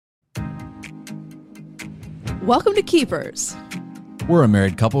Welcome to Keepers. We're a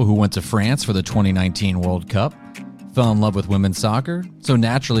married couple who went to France for the 2019 World Cup, fell in love with women's soccer, so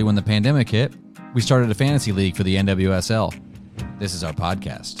naturally when the pandemic hit, we started a fantasy league for the NWSL. This is our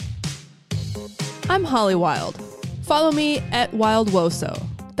podcast. I'm Holly Wild. Follow me at WildWoso.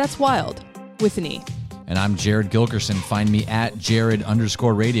 That's Wild, with an E. And I'm Jared Gilkerson. Find me at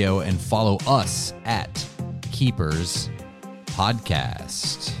Jared_radio and follow us at Keepers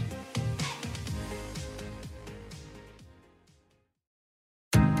Podcast.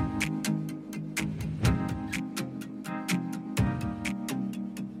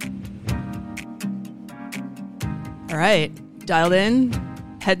 All right, dialed in,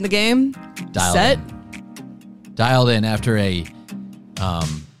 head in the game, set. Dialed in after a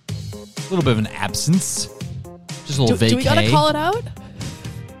little bit of an absence, just a little vacay. Do we gotta call it out?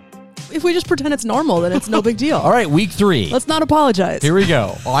 If we just pretend it's normal, then it's no big deal. All right, week 3. Let's not apologize. Here we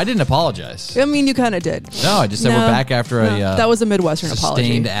go. Oh, I didn't apologize. I mean, you kind of did. No, I just said we're back after that was a Midwestern apology.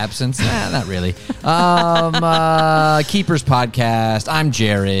 Sustained absence. Not really. Keepers Podcast. I'm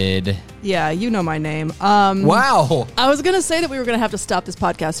Jared. Yeah, you know my name. Wow. I was going to say that we were going to have to stop this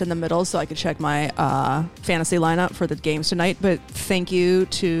podcast in the middle so I could check my fantasy lineup for the games tonight, but thank you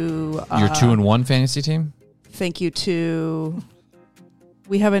to... Your 2-1 fantasy team? Thank you to...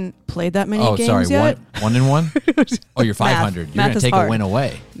 We haven't played that many games sorry, yet. 1-1? Oh, you're 500. You're going to take a win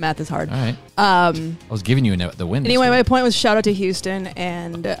away. Math is hard. All right. I was giving you the win. Anyway, my point was shout out to Houston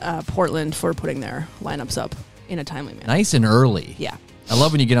and Portland for putting their lineups up in a timely manner. Nice and early. Yeah. I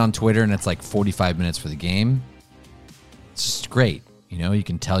love when you get on Twitter and it's like 45 minutes for the game. It's just great. You know, you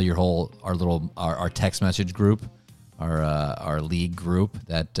can tell our text message group, our league group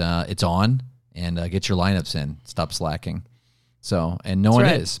that it's on and get your lineups in. Stop slacking. So, and no one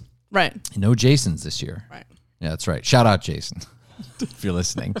is. Right. No Jasons this year. Right. Yeah, that's right. Shout out Jason if you're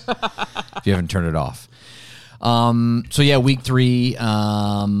listening. If you haven't turned it off. So yeah, week 3,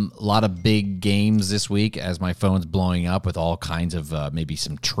 a lot of big games this week as my phone's blowing up with all kinds of maybe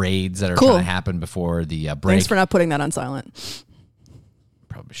some trades that are going to happen before the break. Thanks for not putting that on silent.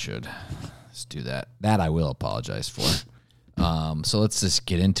 Probably should. Let's do that. That I will apologize for. So let's just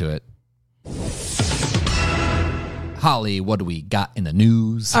get into it. Holly, what do we got in the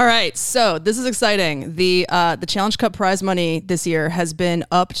news? All right, so this is exciting. The Challenge Cup prize money this year has been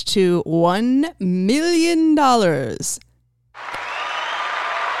upped to $1 million. I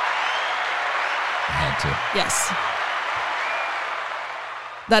had to. Yes.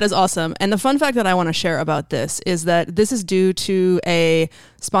 That is awesome. And the fun fact that I want to share about this is that this is due to a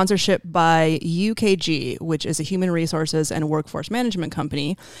sponsorship by UKG, which is a human resources and workforce management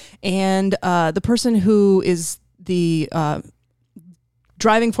company. And the person who is the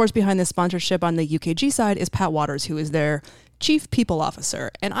driving force behind this sponsorship on the UKG side is Pat Waters, who is their chief people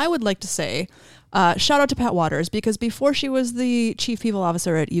officer. And I would like to say, shout out to Pat Waters, because before she was the chief people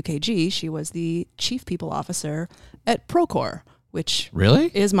officer at UKG, she was the chief people officer at Procore, which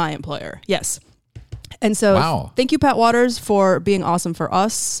is my employer. Yes. And so Thank you, Pat Waters, for being awesome for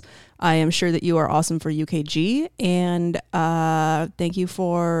us. I am sure that you are awesome for UKG. And thank you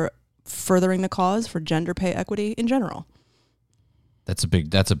for furthering the cause for gender pay equity in general. That's a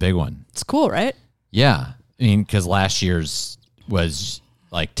big one. It's cool, right? Yeah. I mean, because last year's was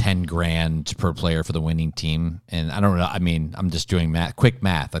like $10,000 per player for the winning team. And I don't know. I mean, I'm just doing quick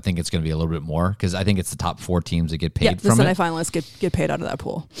math. I think it's going to be a little bit more because I think it's the top 4 teams that get paid from it. The semifinalists get paid out of that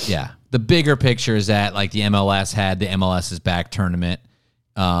pool. Yeah. The bigger picture is that like the MLS had the MLS is Back tournament,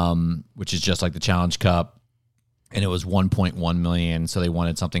 which is just like the Challenge Cup. And it was 1.1 million, so they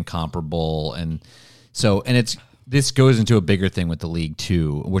wanted something comparable, and this goes into a bigger thing with the league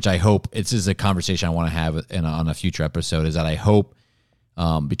too, which I hope this is a conversation I want to have on a future episode. Is that I hope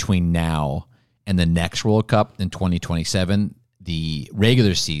between now and the next World Cup in 2027, the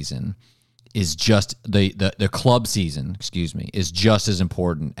regular season is just the club season, is just as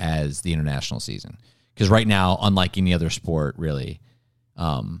important as the international season, because right now, unlike any other sport, really,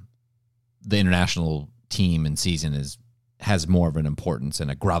 the international team and season has more of an importance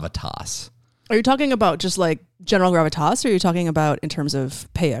and a gravitas. Are you talking about just like general gravitas, or are you talking about in terms of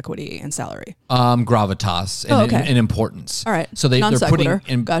pay equity and salary? Gravitas and importance. All right. So they're putting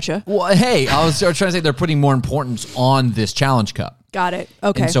in. Gotcha. Well, hey, I was trying to say they're putting more importance on this Challenge Cup. Got it.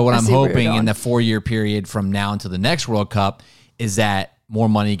 Okay. And so what I'm hoping in the 4-year period from now until the next World Cup is that more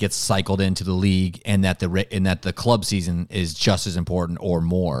money gets cycled into the league, and that the club season is just as important or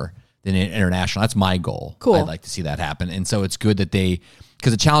more than international. That's my goal. Cool. I'd like to see that happen. And so it's good that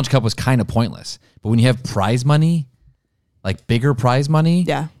because the Challenge Cup was kind of pointless. But when you have prize money, like bigger prize money,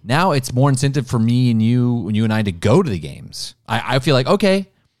 now it's more incentive for me and you and I to go to the games. I feel like, okay,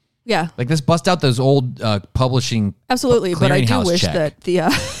 Yeah. Like, let's bust out those old publishing Absolutely, but I do clearinghouse wish check. that the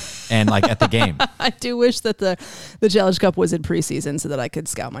And like at the game. I do wish that the Challenge Cup was in preseason so that I could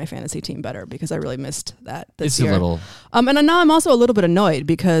scout my fantasy team better, because I really missed that this year. It's a little. And now I'm also a little bit annoyed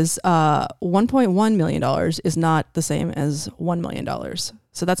because $1.1 million is not the same as $1 million.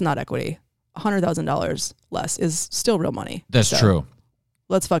 So that's not equity. $100,000 less is still real money. That's true.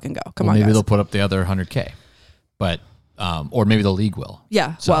 Let's fucking go. Come Well, on, maybe guys. they'll put up the other 100K, but or maybe the league will.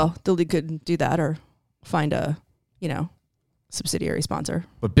 Yeah. So- Well, the league could do that or find a subsidiary sponsor.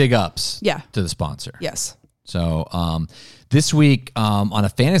 But big ups. Yeah. To the sponsor. Yes. So this week on a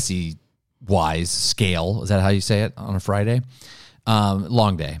fantasy wise scale, is that how you say it on a Friday?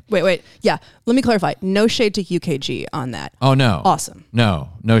 Long day. Wait. Yeah. Let me clarify. No shade to UKG on that. Oh no. Awesome. No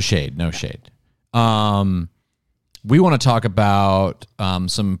shade. No shade. We want to talk about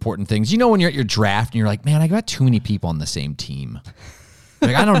some important things. You know, when you're at your draft and you're like, man, I got too many people on the same team.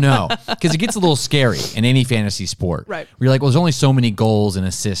 Like, I don't know, because it gets a little scary in any fantasy sport. Right. Where you're like, well, there's only so many goals and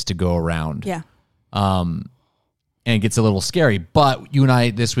assists to go around. Yeah. And it gets a little scary. But you and I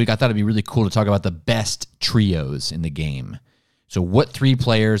this week, I thought it'd be really cool to talk about the best trios in the game. So what 3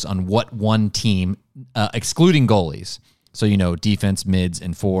 players on what one team, excluding goalies, so defense, mids,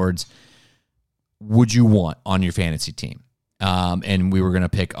 and forwards, would you want on your fantasy team? And we were going to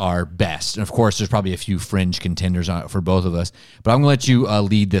pick our best. And of course, there's probably a few fringe contenders on it for both of us. But I'm going to let you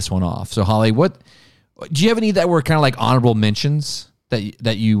lead this one off. So Holly, do you have any that were kind of like honorable mentions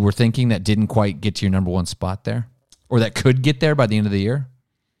that you were thinking that didn't quite get to your number one spot there, or that could get there by the end of the year?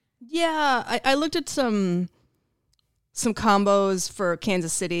 Yeah, I looked at some combos for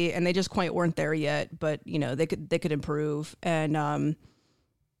Kansas City, and they just quite weren't there yet. But they could improve, and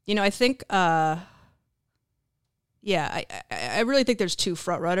I think I really think there's 2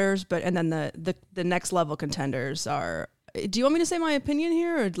 front runners, and then the next level contenders are. Do you want me to say my opinion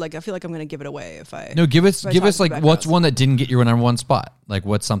here, or like I feel like I'm going to give it away if I? No, give us like what's goes. one that didn't get your number one spot? Like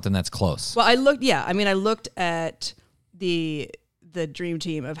what's something that's close? Well, I looked at the dream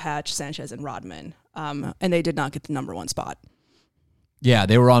team of Hatch, Sanchez, and Rodman, and they did not get the number one spot. Yeah,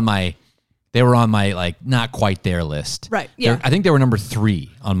 they were on my like not quite their list. Right. Yeah. I think they were number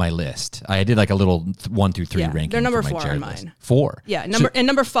 3 on my list. I did like a little 1 through 3 ranking. They're number for my 4 Jared on list. mine. 4. Yeah.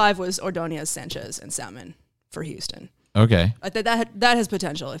 Number 5 was Ordonez, Sanchez, and Salmon for Houston. Okay. That has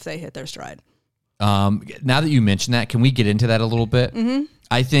potential if they hit their stride. Now that you mentioned that, can we get into that a little bit? Mm-hmm.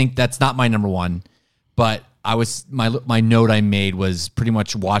 I think that's not my number one, but my note I made was pretty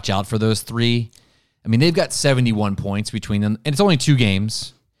much watch out for those 3. I mean, they've got 71 points between them, and it's only 2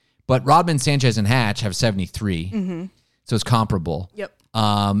 games. But Rodman, Sanchez, and Hatch have 73, so it's comparable. Yep.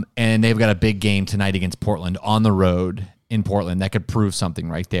 And they've got a big game tonight against Portland on the road in Portland. That could prove something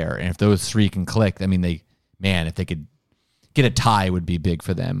right there. And if those 3 can click, I mean, if they could get a tie, would be big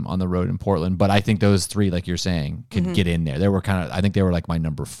for them on the road in Portland. But I think those 3, like you're saying, could get in there. They were I think they were like my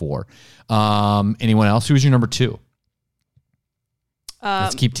number 4. Anyone else? Who's your number 2?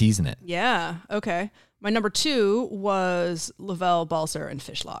 Let's keep teasing it. Yeah. Okay. My number 2 was Lavelle, Balser, and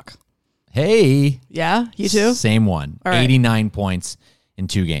Fishlock. Hey. Yeah, you too? Same one. All right. 89 points in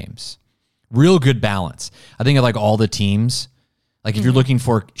 2 games. Real good balance. I think of like all the teams, like if you're looking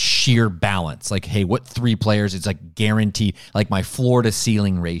for sheer balance, like, hey, what 3 players, it's like guaranteed, like my floor to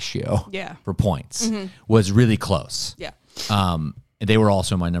ceiling ratio for points was really close. Yeah. They were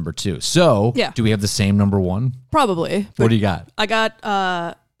also my number 2. So do we have the same number 1? Probably. What do you got? I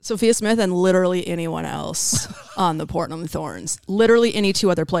got Sophia Smith and literally anyone else on the Portland Thorns. Literally any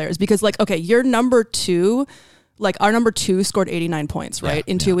 2 other players. Because, like, okay, your number 2, like our number 2 scored 89 points, right,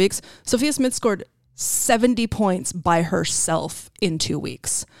 in 2 weeks. Sophia Smith scored 70 points by herself in 2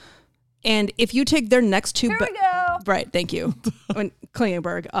 weeks. And if you take their next 2... Right, thank you.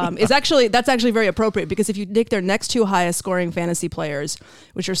 Klingenberg that's actually very appropriate, because if you take their next 2 highest scoring fantasy players,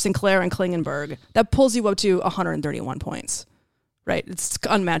 which are Sinclair and Klingenberg, that pulls you up to 131 points. Right, it's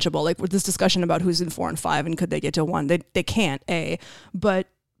unmatchable. Like with this discussion about who's in 4 and 5 and could they get to 1, they can't. A, but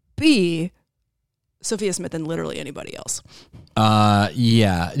B, Sophia Smith and literally anybody else.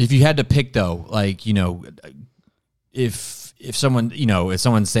 Yeah. If you had to pick though, like if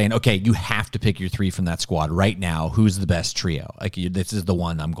someone's saying, okay, you have to pick your 3 from that squad right now, who's the best trio? Like this is the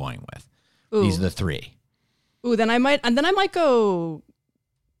one I'm going with. Ooh. These are the 3. Ooh, then I might go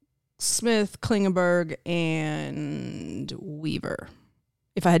Smith, Klingenberg, and Weaver,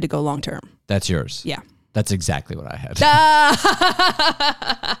 if I had to go long term. That's yours. Yeah. That's exactly what I had.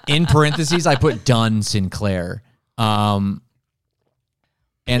 In parentheses, I put Dunn, Sinclair. And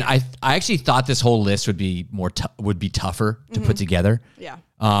I actually thought this whole list would be tougher to put together. Yeah.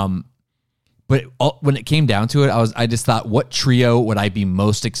 But when it came down to it, I just thought, what trio would I be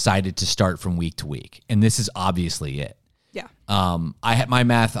most excited to start from week to week? And this is obviously it. Yeah. I had my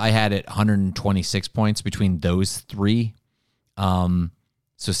math. I had it 126 points between those three. So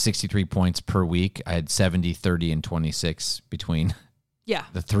 63 points per week. I had 70, 30, and 26 between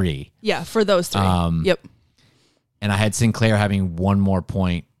the three. Yeah, for those three. Yep. And I had Sinclair having one more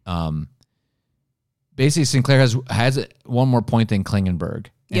point. Basically, Sinclair has one more point than Klingenberg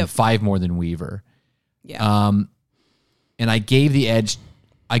and 5 more than Weaver. Yeah. And I gave the edge.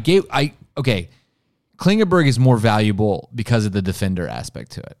 Okay. Klingenberg is more valuable because of the defender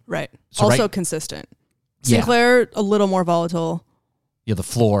aspect to it. Right. So also consistent. Sinclair, a little more volatile. Yeah, the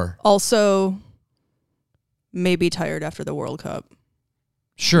floor. Also, may be tired after the World Cup.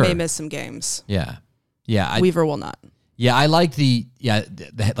 Sure. May miss some games. Yeah. Weaver will not. Yeah, I like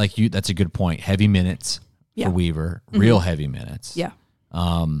that's a good point. Heavy minutes for Weaver. Real heavy minutes. Yeah.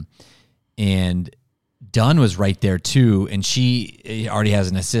 And Dunn was right there too, and she already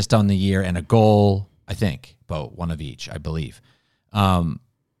has an assist on the year and a goal, I think. But one of each, I believe. Maybe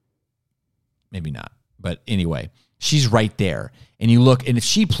not. But anyway, she's right there. And you look, and if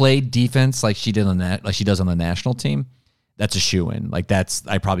she played defense like she did like she does on the national team, that's a shoo-in.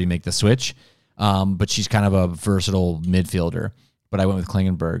 I'd probably make the switch. But she's kind of a versatile midfielder. But I went with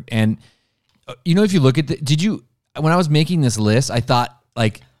Klingenberg. And if you look at when I was making this list, I thought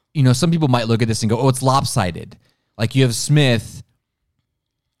some people might look at this and go, "Oh, it's lopsided." Like you have Smith,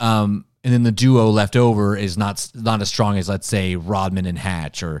 and then the duo left over is not as strong as, let's say, Rodman and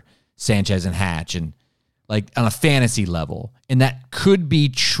Hatch or Sanchez and Hatch, and like on a fantasy level. And that could be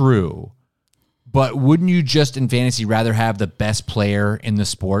true. But wouldn't you just in fantasy rather have the best player in the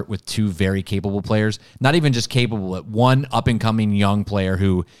sport with two very capable players? Not even just capable, but one up-and-coming young player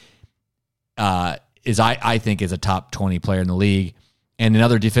who I think is a top 20 player in the league, and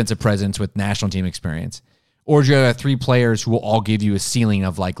another defensive presence with national team experience. Or do you have 3 players who will all give you a ceiling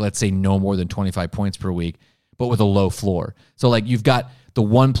of, like, let's say no more than 25 points per week, but with a low floor? So like you've got the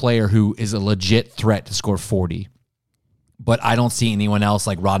one player who is a legit threat to score 40. But I don't see anyone else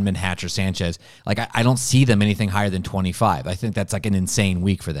like Rodman, Hatch, or Sanchez. Like, I don't see them anything higher than 25. I think that's like an insane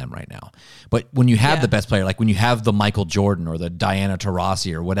week for them right now. But when you have the best player, like when you have the Michael Jordan or the Diana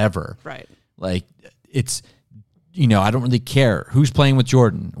Taurasi or whatever, right? Like, it's, I don't really care who's playing with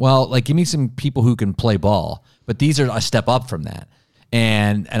Jordan. Well, like, give me some people who can play ball. But these are a step up from that.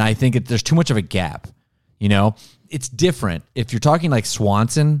 And I think there's too much of a gap. It's different. If you're talking like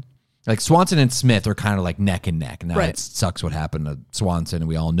Swanson. Like Swanson and Smith are kind of like neck and neck. Now it sucks what happened to Swanson, and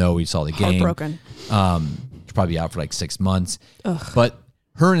we all know we saw the game. Heartbroken. He's probably out for like 6 months. Ugh. But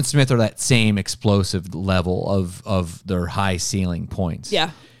her and Smith are that same explosive level of their high ceiling points.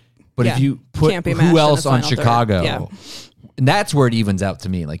 Yeah. But if you put who else on Chicago, and that's where it evens out to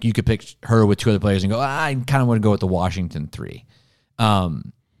me. Like you could pick her with 2 other players and go, I kind of want to go with the Washington 3.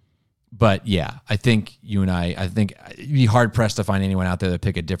 But yeah, I think you and I think you'd be hard pressed to find anyone out there that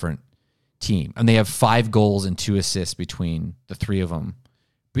pick a different team. And they have 5 goals and 2 assists between the 3 of them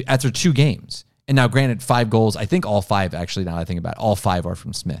after 2 games. And now, granted, 5 goals, I think all 5, actually, now that I think about it, all 5 are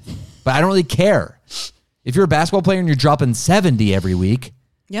from Smith. But I don't really care. If you're a basketball player and you're dropping 70 every week,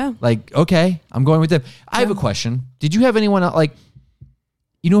 like, okay, I'm going with them. I have a question. Did you have anyone else, like,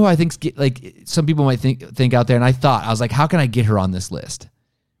 who I think, like, some people might think out there, and I was like, how can I get her on this list?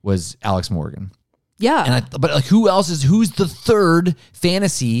 Was Alex Morgan. Yeah. But like, who's the third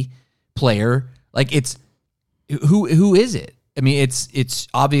fantasy player? Like, it's who is it? I mean, it's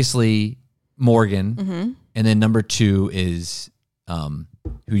obviously Morgan, and then number 2 is who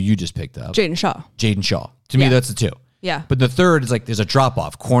you just picked up, Jaden Shaw. To me, that's the 2. Yeah, but the third is like there's a drop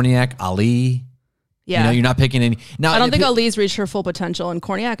off. Korniak, Ali. Yeah, you're not picking any. Now I don't think Ali's reached her full potential, and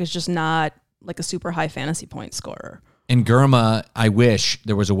Korniak is just not like a super high fantasy point scorer. And Gurma, I wish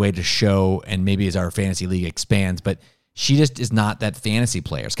there was a way to show, and maybe as our fantasy league expands, but she just is not that fantasy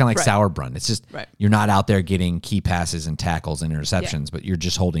player. It's kind of like Sauerbrunn. It's just you're not out there getting key passes and tackles and interceptions, but you're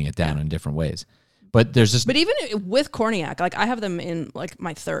just holding it down in different ways. But there's just... But even with Korniak, like I have them in like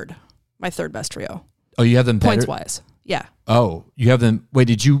my third best trio. Oh, you have them better? Points-wise. Yeah. Oh, you have them... Wait,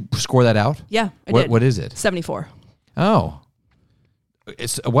 did you score that out? Yeah, I did. What is it? 74. Oh.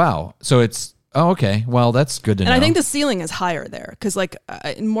 Wow. So it's... Oh, okay. Well, that's good to know. And I think the ceiling is higher there because, like,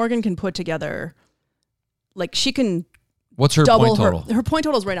 Morgan can put together, like, she can. What's her point total? Her point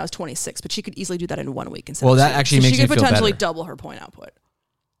total right now is 26, but she could easily do that in 1 week. Instead that actually makes me feel better. She could potentially double her point output.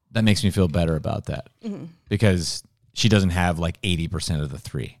 That makes me feel better about that because she doesn't have like 80% of the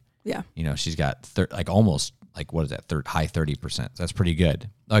 3. Yeah. She's got almost like, what is that? High 30%. That's pretty good.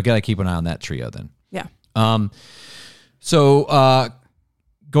 I got to keep an eye on that trio then. Yeah. So,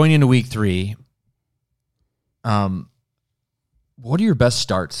 going into week 3, what are your best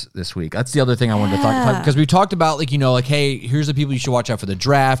starts this week? That's the other thing I wanted to talk about, because we talked about, like, hey, here's the people you should watch out for the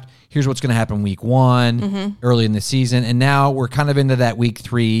draft. Here's what's going to happen week 1 early in the season. And now we're kind of into that week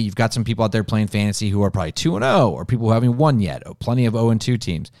 3. You've got some people out there playing fantasy who are probably 2-0, or people who haven't won yet. Plenty of 0-2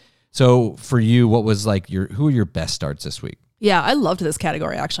 teams. So for you, what was who are your best starts this week? Yeah, I loved this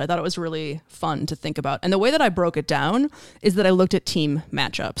category, actually. I thought it was really fun to think about. And the way that I broke it down is that I looked at team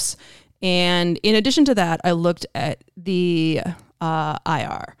matchups. And in addition to that, I looked at the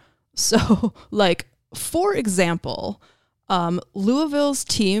IR. So, for example, Louisville's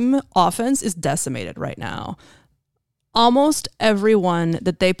team offense is decimated right now. Almost everyone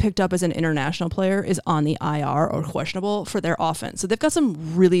that they picked up as an international player is on the IR or questionable for their offense. So they've got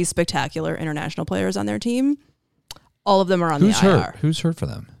some really spectacular international players on their team. All of them are on the IR. Who's hurt for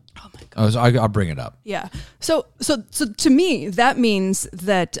them? Oh my God. I'll bring it up. Yeah. So to me, that means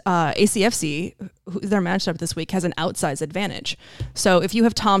that ACFC, their matchup this week, has an outsized advantage. So if you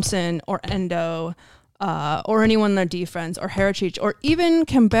have Thompson or Endo, or anyone in their defense, or Heritage, or even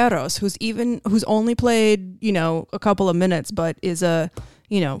Camberos, who's only played, a couple of minutes, but is a,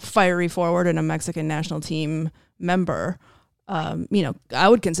 fiery forward and a Mexican national team member, I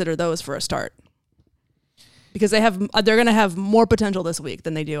would consider those for a start. Because they're going to have more potential this week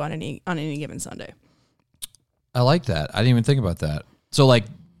than they do on any given Sunday. I like that. I didn't even think about that. So,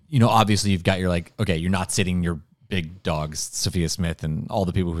 obviously you've got your, okay, you're not sitting your big dogs, Sophia Smith, and all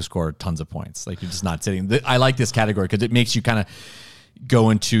the people who score tons of points. You're just not sitting. I like this category because it makes you kind of go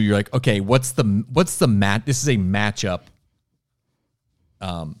into, you're like, okay, what's the match? This is a matchup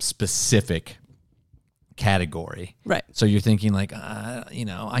specific category, right? So you're thinking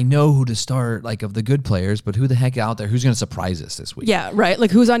I know who to start, of the good players, but who the heck out there, who's going to surprise us this week? Yeah, right.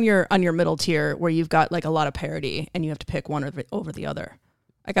 Who's on your middle tier where you've got a lot of parity and you have to pick one over the other.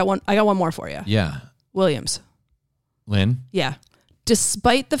 I got one more for you. Yeah, Williams. Lynn. Yeah,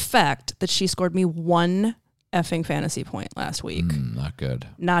 despite the fact that she scored me 1 effing fantasy point last week. Not good.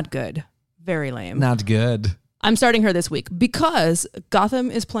 Not good. Very lame. Not good. I'm starting her this week because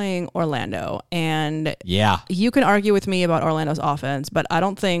Gotham is playing Orlando, and yeah, you can argue with me about Orlando's offense, but I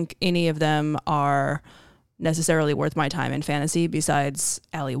don't think any of them are necessarily worth my time in fantasy besides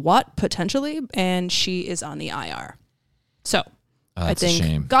Allie Watt, potentially, and she is on the IR. So I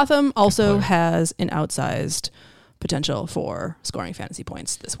think Gotham also has an outsized potential for scoring fantasy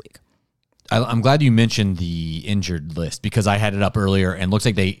points this week. I'm glad you mentioned the injured list because I had it up earlier and looks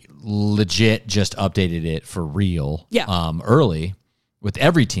like they legit just updated it for real. Yeah. Early with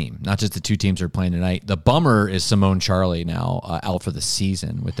every team, not just the 2 teams that are playing tonight. The bummer is Simone Charlie now out for the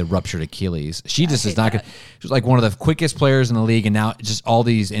season with the ruptured Achilles. She just is not good. She's one of the quickest players in the league, and now just all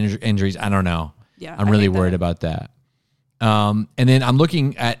these injuries. I don't know. Yeah, I'm really worried about that. And then I'm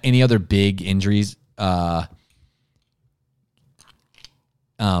looking at any other big injuries.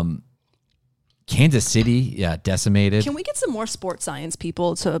 Kansas City, decimated. Can we get some more sports science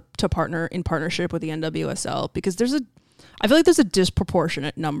people to partner in partnership with the NWSL? Because I feel like there's a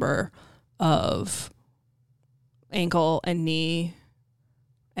disproportionate number of ankle and knee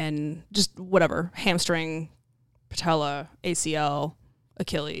and just whatever, hamstring, patella, ACL,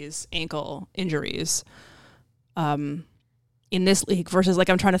 Achilles, ankle injuries in this league versus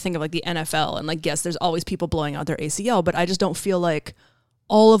I'm trying to think of the NFL and yes, there's always people blowing out their ACL, but I just don't feel like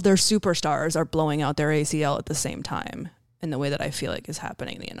all of their superstars are blowing out their ACL at the same time in the way that I feel like is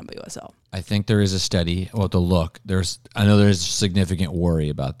happening in the NWSL. I think there is a study. Well, the look. I know there's significant worry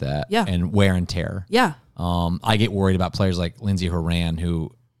about that. Yeah. And wear and tear. Yeah. I get worried about players like Lindsey Horan,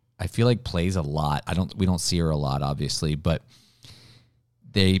 who I feel like plays a lot. We don't see her a lot, obviously, but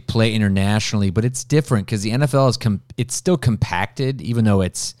they play internationally. But it's different because the NFL it's still compacted, even though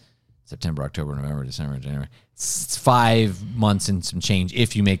it's September, October, November, December, January. It's 5 months and some change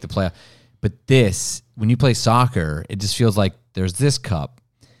if you make the playoff. But when you play soccer, it just feels like there's this cup,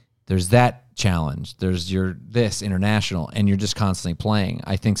 there's that challenge, there's this international, and you're just constantly playing.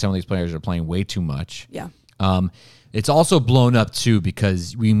 I think some of these players are playing way too much. Yeah. It's also blown up too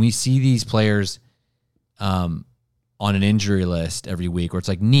because when we see these players on an injury list every week where it's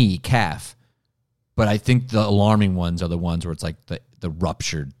knee, calf, but I think the alarming ones are the ones where it's the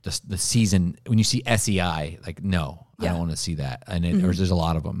ruptured, the season. When you see SEI, no, I don't want to see that. And there's a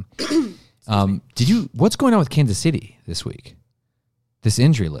lot of them. What's going on with Kansas City this week? This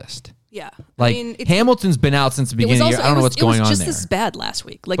injury list. Yeah. Hamilton's been out since the beginning of the year. I don't know what's going on there. It was just this bad last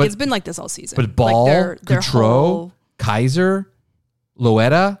week. It's been like this all season. But Ball, Coutreau, Kaiser,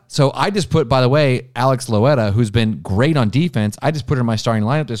 Loetta. So I just put, by the way, Alex Loetta, who's been great on defense. I just put her in my starting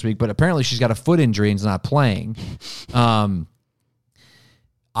lineup this week, but apparently she's got a foot injury and is not playing.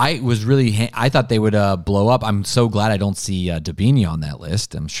 I thought they would blow up. I'm so glad I don't see Dabinia on that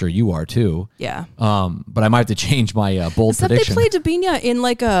list. I'm sure you are too. Yeah. But I might have to change my bold prediction. They played Dabinia in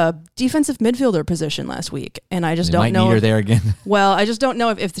like a defensive midfielder position last week, and I just don't know. Might need her there again. Well, I just don't know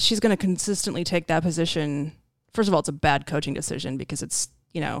if she's going to consistently take that position. First of all, it's a bad coaching decision because it's,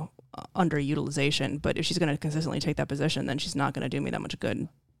 underutilization. But if she's going to consistently take that position, then she's not going to do me that much good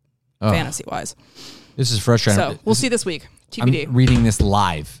fantasy-wise. This is frustrating. So we'll see this week. TBD. I'm reading this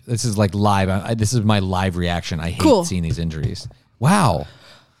live. This is like live. This is my live reaction. I hate seeing these injuries. Wow.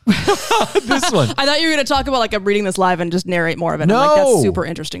 This one. I thought you were going to talk about like I'm reading this live and just narrate more of it. No. I'm like, that's super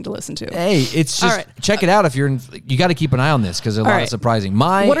interesting to listen to. Hey, it's just check it out if you got to keep an eye on this because there's a lot of surprising.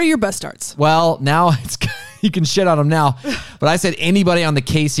 What are your best starts? Well, now you can shit on them now, but I said anybody on the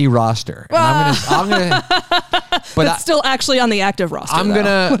KC roster, and I'm gonna. But it's still actually on the active roster. I'm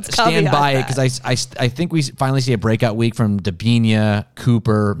gonna stand by it because I think we finally see a breakout week from Dabinia,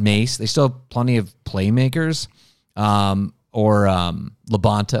 Cooper, Mace. They still have plenty of playmakers, or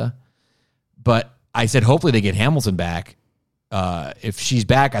Labonta, but I said hopefully they get Hamilton back. If she's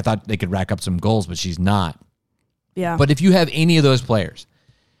back, I thought they could rack up some goals, but she's not. Yeah. But if you have any of those players,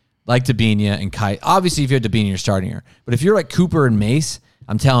 like Dabinia and Kai, obviously if you have Dabinia, you're starting her. But if you're like Cooper and Mace,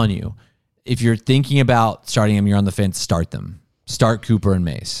 I'm telling you, if you're thinking about starting them, you're on the fence, start them. Start Cooper and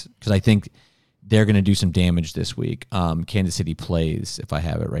Mace because I think they're going to do some damage this week. Kansas City plays, if I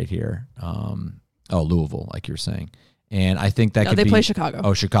have it right here. Louisville, like you were saying. And I think that could be... they play Chicago.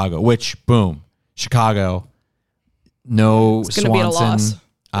 Oh, Chicago, which, boom, Chicago, no it's going Swanson. to be a loss.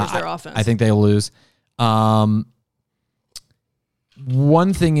 Where's their offense? I think they'll lose.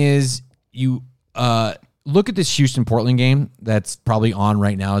 One thing is you look at this Houston-Portland game that's probably on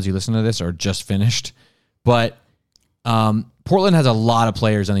right now as you listen to this or just finished. But Portland has a lot of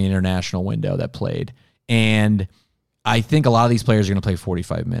players on the international window that played. And I think a lot of these players are going to play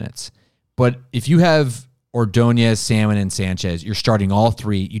 45 minutes. But if you have Ordonez, Salmon, and Sanchez, you're starting all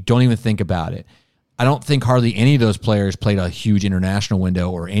three. You don't even think about it. I don't think hardly any of those players played a huge international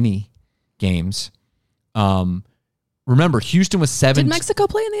window or any games. Remember, Houston was 7. Did Mexico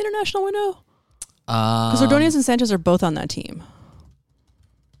play in the international window? Because Ordonez and Sanchez are both on that team.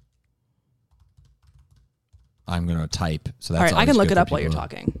 I'm going to type. So that's all right. I can look it up people. while you're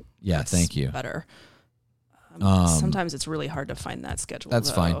talking. Yeah, that's thank you. Better. Sometimes it's really hard to find that schedule.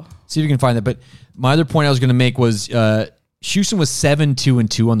 That's fine. See if you can find that. But my other point I was going to make was Houston was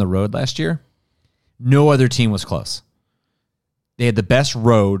 7-2-2 on the road last year. No other team was close. They had the best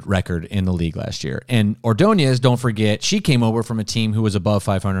road record in the league last year. And Ordonez, don't forget, she came over from a team who was above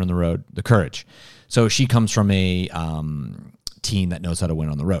 500 on the road, the Courage. So she comes from a team that knows how to win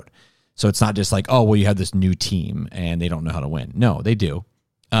on the road. So it's not just like, oh, well, you have this new team and they don't know how to win. No, they do.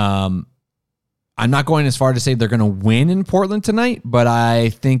 I'm not going as far to say they're going to win in Portland tonight, but I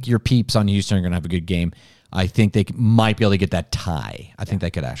think your peeps on Houston are going to have a good game. I think they might be able to get that tie. I think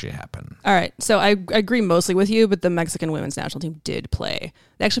that could actually happen. All right. So I agree mostly with you, but the Mexican women's national team did play.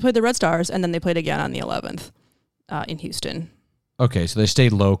 They actually played the Red Stars, and then they played again on the 11th in Houston. Okay, so they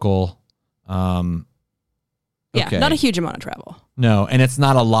stayed local. Yeah, not a huge amount of travel. No, and it's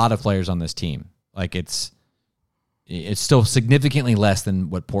not a lot of players on this team. Like it's still significantly less than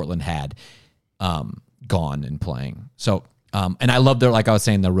what Portland had gone and playing. So, and I love their, like I was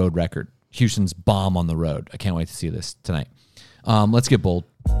saying, the road record. Houston's bomb on the road. I can't wait to see this tonight. Let's get bold.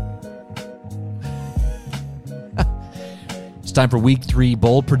 It's time for week 3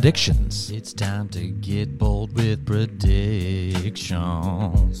 bold predictions. It's time to get bold with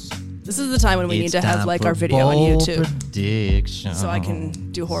predictions. This is the time when we need to have like our video on YouTube. Predictions. So I can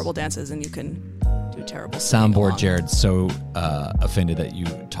do horrible dances and you can do terrible Soundboard Jared's so offended that you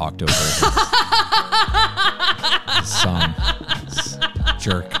talked over his song.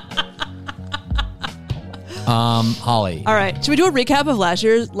 Jerk. Holly. All right. Should we do a recap of last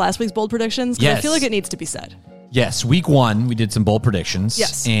week's bold predictions? Because Yes. I feel like it needs to be said. Yes, week 1, we did some bold predictions.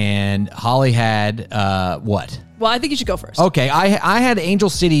 Yes. And Holly had what? Well, I think you should go first. Okay, I had Angel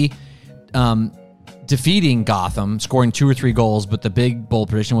City defeating Gotham, scoring 2 or 3 goals, but the big bold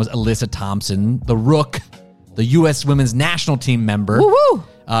prediction was Alyssa Thompson, the Rook, the U.S. women's national team member, Woo-woo!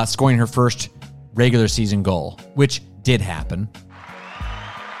 Scoring her first regular season goal, which did happen.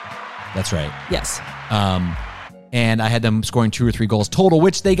 That's right. Yes. And I had them scoring 2 or 3 goals total,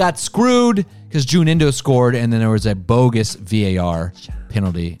 which they got screwed because June Indo scored, and then there was a bogus VAR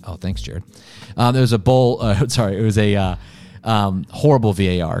penalty. Oh, thanks, Jared. There was a horrible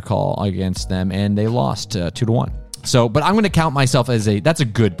VAR call against them, and they lost 2-1. So, but I'm going to count myself as that's a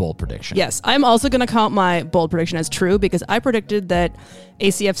good bold prediction. Yes, I'm also going to count my bold prediction as true because I predicted that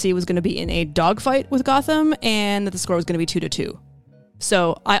ACFC was going to be in a dogfight with Gotham and that the score was going to be 2-2.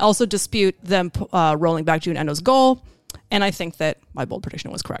 So I also dispute them rolling back June Endo's goal, and I think that my bold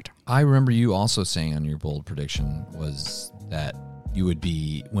prediction was correct. I remember you also saying on your bold prediction was that you would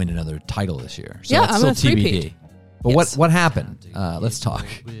win another title this year. So Yeah, that's I'm still gonna three-peat. TBD. But Yes. what happened? Let's talk.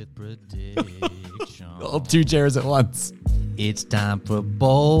 All two chairs at once. It's time for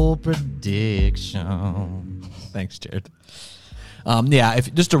bold prediction. Thanks, Jared.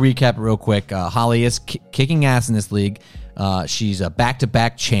 Just to recap real quick, Holly is kicking ass in this league. She's a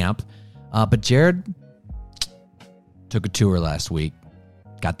back-to-back champ. But Jared took a tour last week.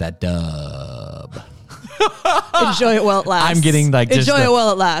 Got that dub. Enjoy it while it lasts. I'm getting enjoy it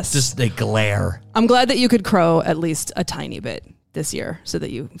while it lasts. Just the glare. I'm glad that you could crow at least a tiny bit this year, so that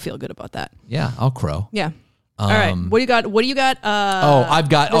you feel good about that. Yeah, I'll crow. Yeah. All right. What do you got? What do you got? I've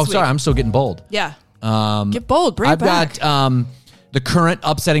got. this week? Sorry, I'm still getting bold. Yeah. Get bold. Bring I've it back. got the current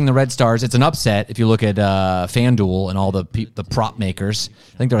upsetting the Red Stars. It's an upset if you look at FanDuel and all the prop makers.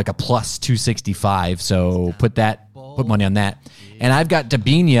 I think they're like a plus 265. So put money on that. And I've got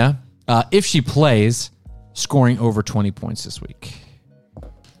Dabinia, if she plays, scoring over 20 points this week.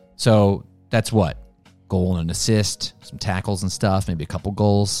 So that's what? Goal and an assist, some tackles and stuff, maybe a couple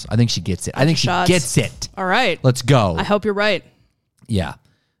goals. I think she gets it. I think she gets it. All right. Let's go. I hope you're right. Yeah.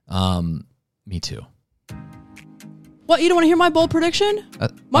 Me too. What, you don't want to hear my bold prediction?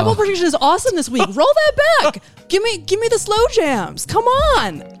 My bold prediction is awesome this week. Roll that back. Give me the slow jams. Come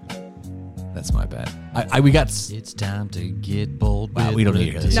on. That's my bad. We got. It's time to get bold. Wow, we don't need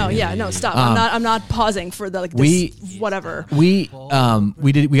to hear this. No, stop. I'm not pausing for the whatever. We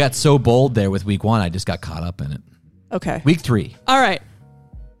got so bold there with week 1. I just got caught up in it. Okay. Week 3. All right.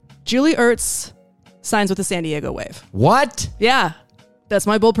 Julie Ertz signs with the San Diego Wave. What? Yeah. That's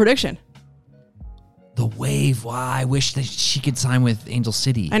my bold prediction. The Wave. Wow, I wish that she could sign with Angel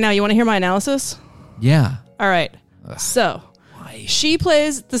City. I know. You want to hear my analysis? Yeah. All right. So Why? she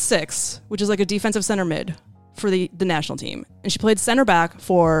plays the 6, which is like a defensive center mid for the national team. And she played center back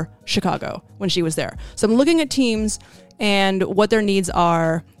for Chicago when she was there. So I'm looking at teams and what their needs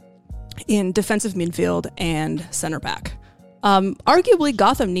are in defensive midfield and center back. Arguably,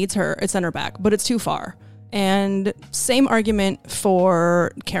 Gotham needs her at center back, but it's too far. And same argument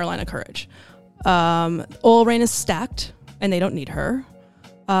for Carolina Courage. Oil Rain is stacked, and they don't need her.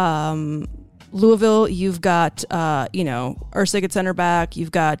 Louisville, you've got, Ursig at center back.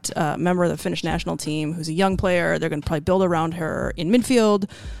 You've got a member of the Finnish national team who's a young player. They're going to probably build around her in midfield.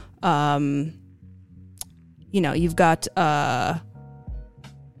 You've got...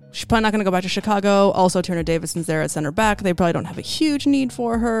 she's probably not going to go back to Chicago. Also, Turner Davidson's there at center back. They probably don't have a huge need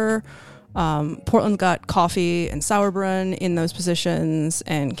for her. Portland's got Coffey and Sauerbrunn in those positions,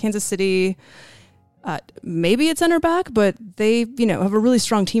 and Kansas City, maybe at center back, but they, have a really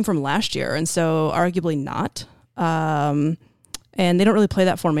strong team from last year, and so arguably not. And they don't really play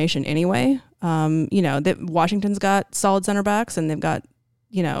that formation anyway. Washington's got solid center backs, and they've got,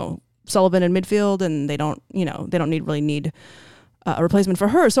 Sullivan in midfield, and they don't really need a replacement for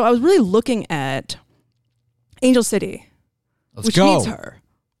her. So I was really looking at Angel City, which needs her,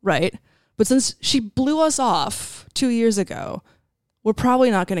 right? But since she blew us off 2 years ago, we're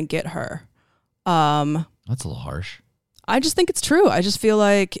probably not going to get her. That's a little harsh. I just think it's true. I just feel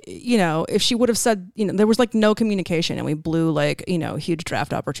like, if she would have said, there was like no communication, and we blew huge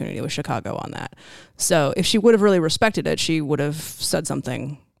draft opportunity with Chicago on that. So if she would have really respected it, she would have said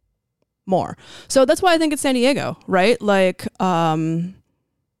something more. So that's why I think it's San Diego, right? Like,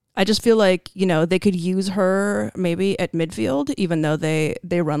 I just feel like, they could use her maybe at midfield, even though they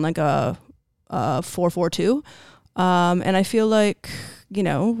run like a 4-4-2. And I feel like,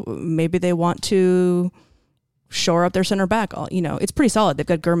 maybe they want to shore up their center back. It's pretty solid. They've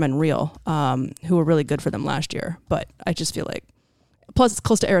got Gurman and Real, who were really good for them last year. But I just feel like, plus it's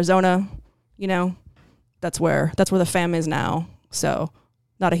close to Arizona, that's where the fam is now. So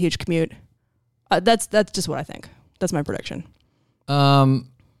not a huge commute. That's just what I think. That's my prediction.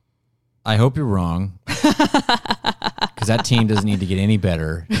 I hope you're wrong, because that team doesn't need to get any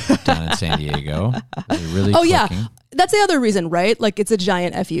better down in San Diego. They're really clicking. Yeah, that's the other reason, right? Like, it's a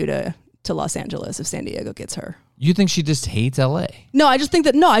giant FU to Los Angeles if San Diego gets her. You think she just hates LA? No, I just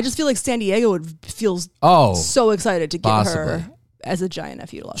feel like San Diego would feel so excited to get her as a giant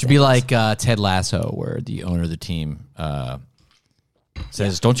FU to Los Angeles. Should be like Ted Lasso, where the owner of the team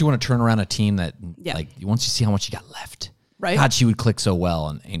says, "Don't you want to turn around a team that once you see how much you got left?" Right. God, she would click so well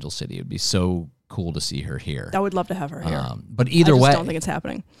in Angel City. It would be so cool to see her here. I would love to have her here. But either way, I don't think it's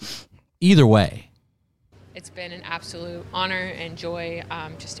happening. Either way, it's been an absolute honor and joy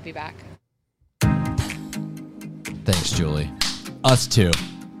just to be back. Thanks, Julie. Us too.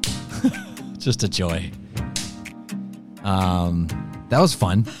 Just a joy. That was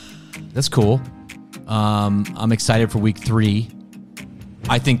fun. That's cool. I'm excited for week 3.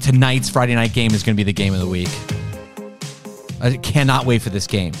 I think tonight's Friday night game is going to be the game of the week. I cannot wait for this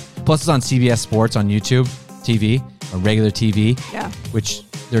game. Plus, it's on CBS Sports on YouTube TV, or regular TV. Yeah. Which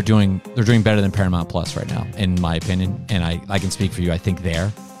they're doing better than Paramount Plus right now, in my opinion. And I can speak for you. I think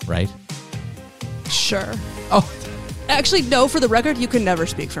they're right. Sure. Oh, Actually, no, for the record, you can never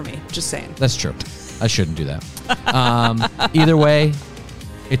speak for me. Just saying. that's true. I shouldn't do that. Either way,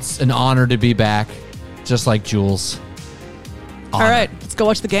 it's an honor to be back, just like Jules. All right, let's go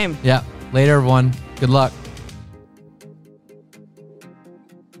watch the game. Yeah. Later, everyone. Good luck.